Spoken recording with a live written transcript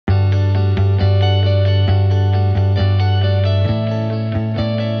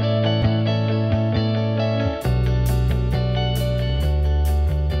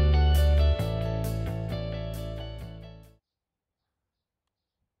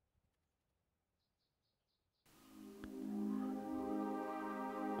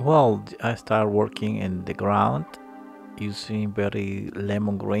Well, I start working in the ground using very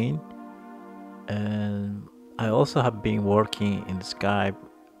lemon green, and I also have been working in the sky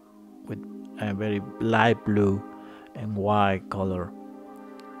with a very light blue and white color.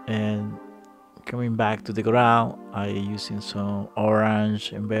 And coming back to the ground, I using some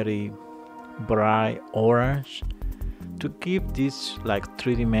orange and very bright orange to give this like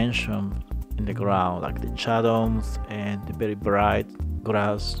three dimension in the ground, like the shadows and the very bright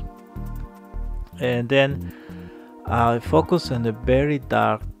grass. And then I focus on the very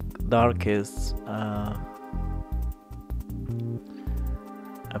darkest a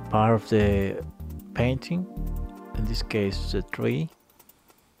part of the painting, in this case the tree.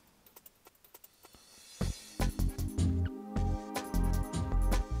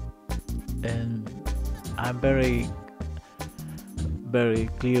 And I'm very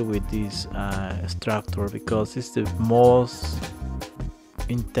clear with this structure because it's the most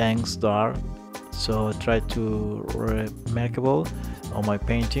intense dark, so I try to remarkable on my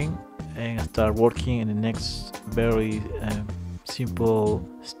painting and start working in the next very simple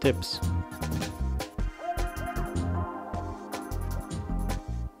steps.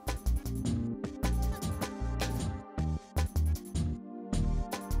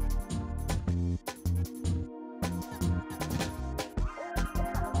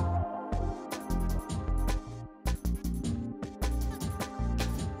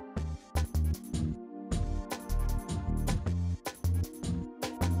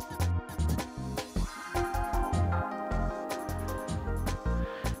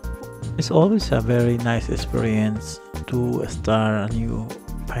 It's always a very nice experience to start a new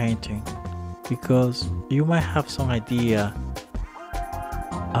painting because you might have some idea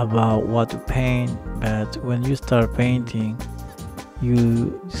about what to paint, but when you start painting,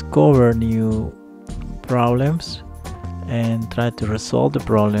 you discover new problems and try to resolve the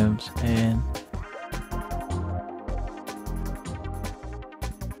problems. And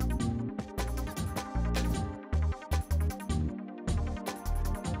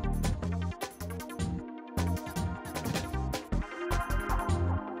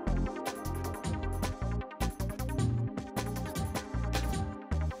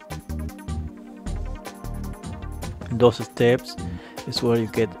those steps is where you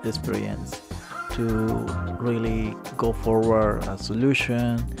get experience to really go forward a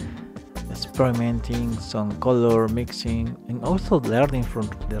solution, experimenting some color mixing, and also learning from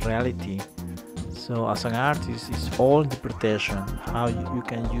the reality. So as an artist, it's all interpretation, how you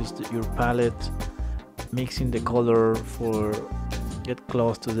can use your palette, mixing the color for get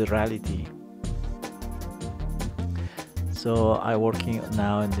close to the reality. So I working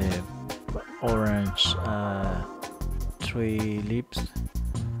now in the orange tree leaves,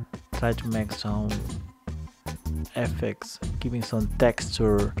 try to make some effects, giving some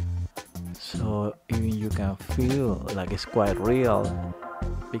texture, so even you can feel like it's quite real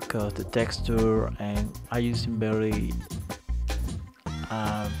because the texture, and I using very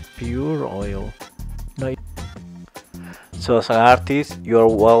pure oil. No, so as an artist, you're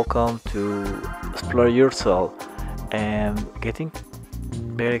welcome to explore yourself and getting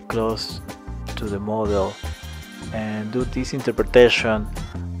very close to the model and do this interpretation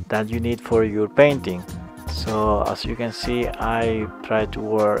that you need for your painting. So as you can see, I try to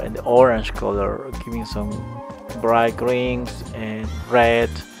work in the orange color, giving some bright greens and red,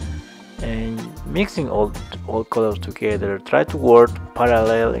 and mixing all colors together. Try to work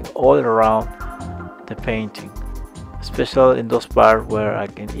paralleling all around the painting, especially in those parts where I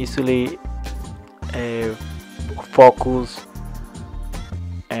can easily focus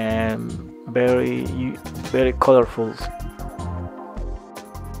and very colorful.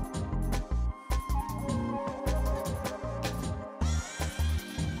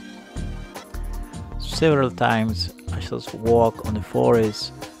 Several times I just walk on the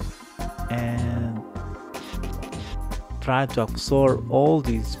forest and try to absorb all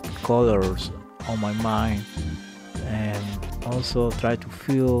these colors on my mind, and also try to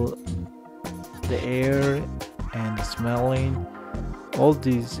feel the air and the smelling. All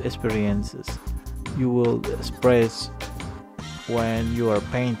these experiences you will express when you are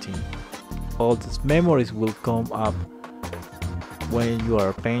painting. All these memories will come up when you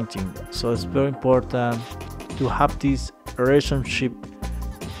are painting. So it's very important to have this relationship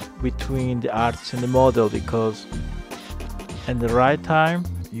between the artist and the model, because at the right time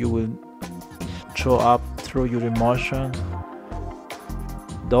you will show up through your emotion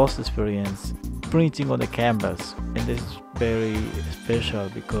those experiences printing on the canvas. And this is very special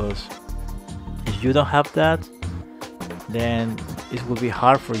because if you don't have that, then it will be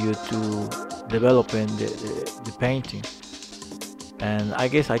hard for you to develop in the painting. and I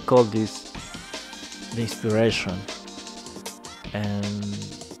guess I call this the inspiration. And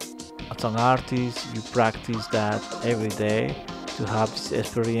as an artist, you practice that every day to have this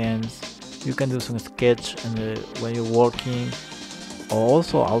experience. You can do some sketch and when you're working, or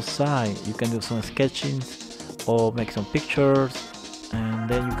also outside. You can do some sketching or make some pictures, and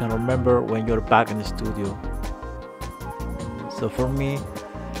then you can remember when you're back in the studio. So for me,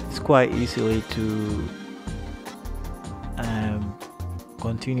 it's quite easily to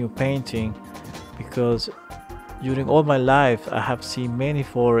continue painting, because during all my life I have seen many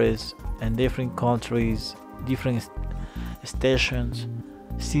forests and different countries, different stations,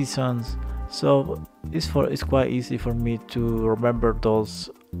 seasons. So it's quite easy for me to remember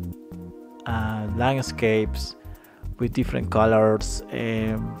those landscapes with different colors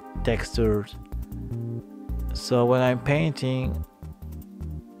and textures. So when I'm painting,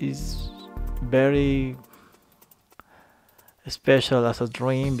 it's very special as a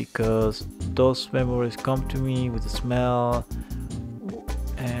dream, because those memories come to me with the smell,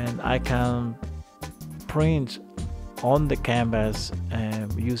 and I can print on the canvas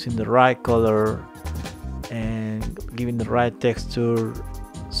using the right color and giving the right texture.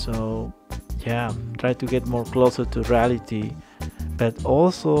 So yeah, try to get more closer to reality, but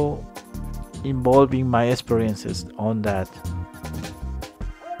also involving my experiences on that.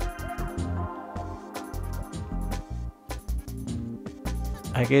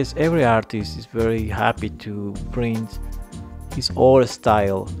 I guess every artist is very happy to print his own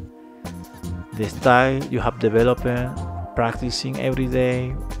style, the style you have developed, practicing every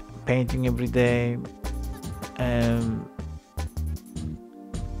day, painting every day, and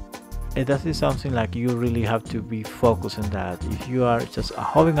that is something like you really have to be focused on that. If you are just a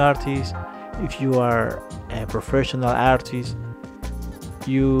hobby artist, if you are a professional artist,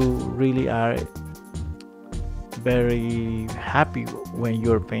 you really are very happy when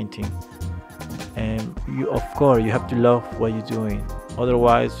you're painting, and you, of course, you have to love what you're doing,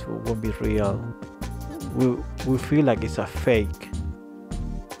 otherwise it won't be real. We feel like it's a fake.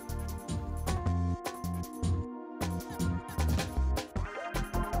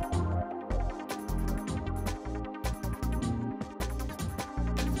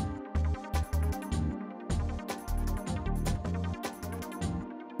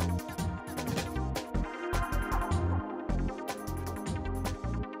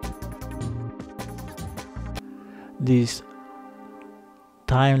 This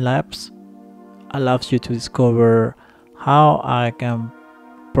time lapse allows you to discover how I can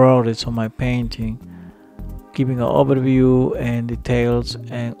progress on my painting, giving an overview and details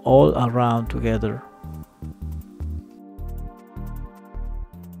and all around together.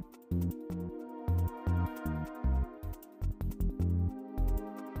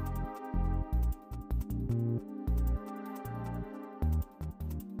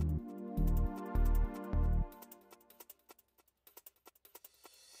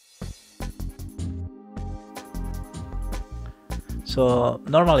 So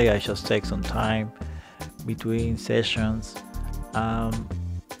normally I just take some time between sessions.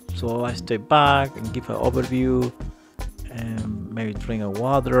 So I step back and give an overview and maybe drink a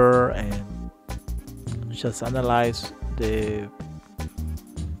water and just analyze the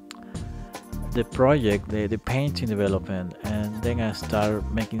project, the painting development, and then I start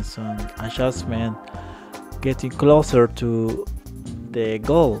making some adjustment, getting closer to the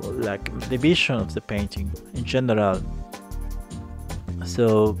goal, like the vision of the painting in general.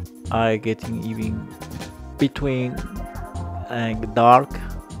 So I getting even between dark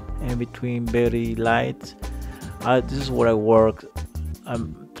and between very light. This is where I work.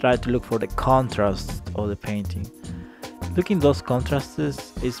 I'm trying to look for the contrast of the painting. Looking those contrasts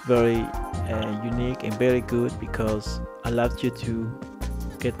is very unique and very good, because allows you to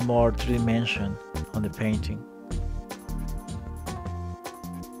get more dimension on the painting.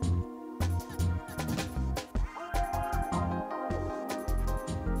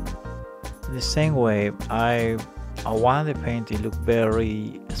 In the same way, I want the painting to look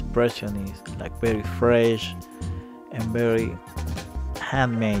very expressionist, like very fresh and very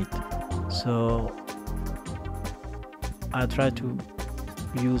handmade. So I try to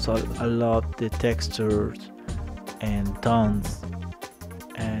use a lot the textures and tones,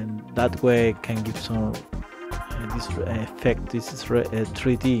 and that way can give some this effect. This is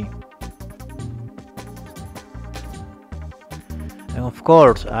 3D. And of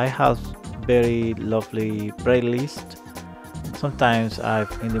course I have very lovely playlist. Sometimes I'm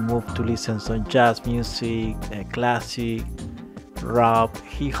in the mood to listen to some jazz music, classic, rap,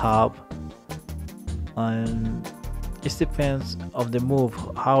 hip hop, and It depends of the move,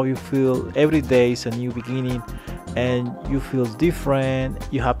 how you feel. Every day is a new beginning, and you feel different.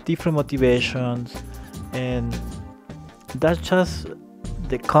 You have different motivations, and that's just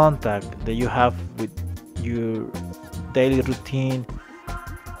the contact that you have with your daily routine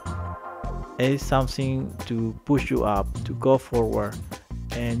is something to push you up to go forward.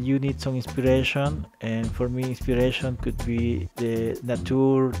 And you need some inspiration, and for me inspiration could be the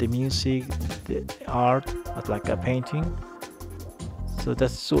nature, the music, the art, like a painting. So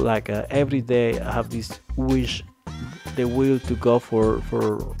that's so like every day I have this wish, the will to go for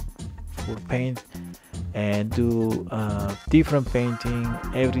paint and do different painting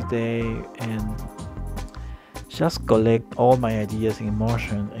every day, and just collect all my ideas and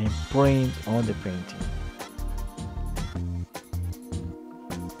emotion and print on the painting.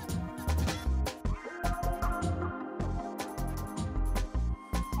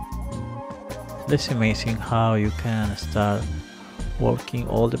 It's amazing how you can start working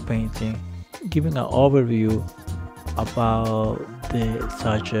all the painting, giving an overview about the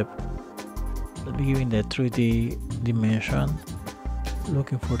subject, giving the 3D dimension,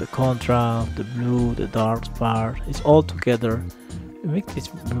 looking for the contrast, the blue, the dark part. It's all together. It makes it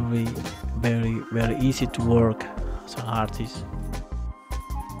very easy to work as an artist.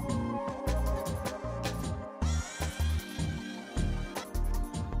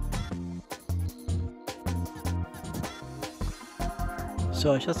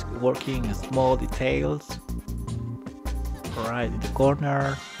 So just working small details right in the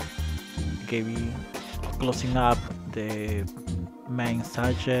corner, maybe closing up the main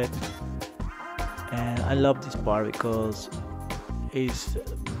subject. And I love this part because it's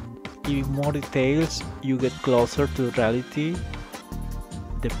giving more details. You get closer to reality.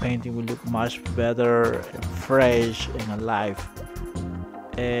 The painting will look much better, fresh and alive.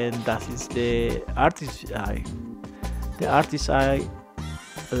 And that is the artist's eye. The artist's eye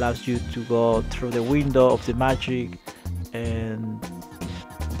allows you to go through the window of the magic, and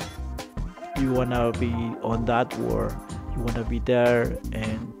you wanna be on that world. You wanna be there,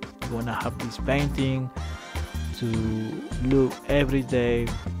 and you wanna have this painting to look every day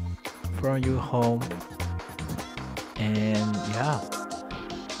from your home. And yeah,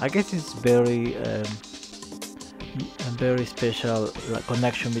 I guess it's a very special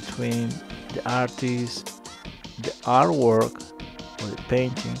connection between the artist, the artwork, or the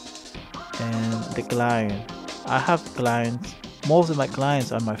painting, and the client. I have clients. Most of my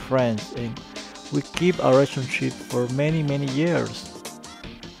clients are my friends, and we keep our relationship for many years.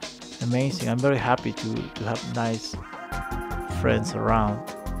 Amazing. I'm very happy to have nice friends around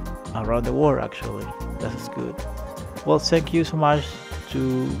the world. Actually, that's good. Well, thank you so much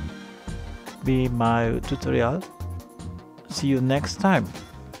to be my tutorial. See you next time.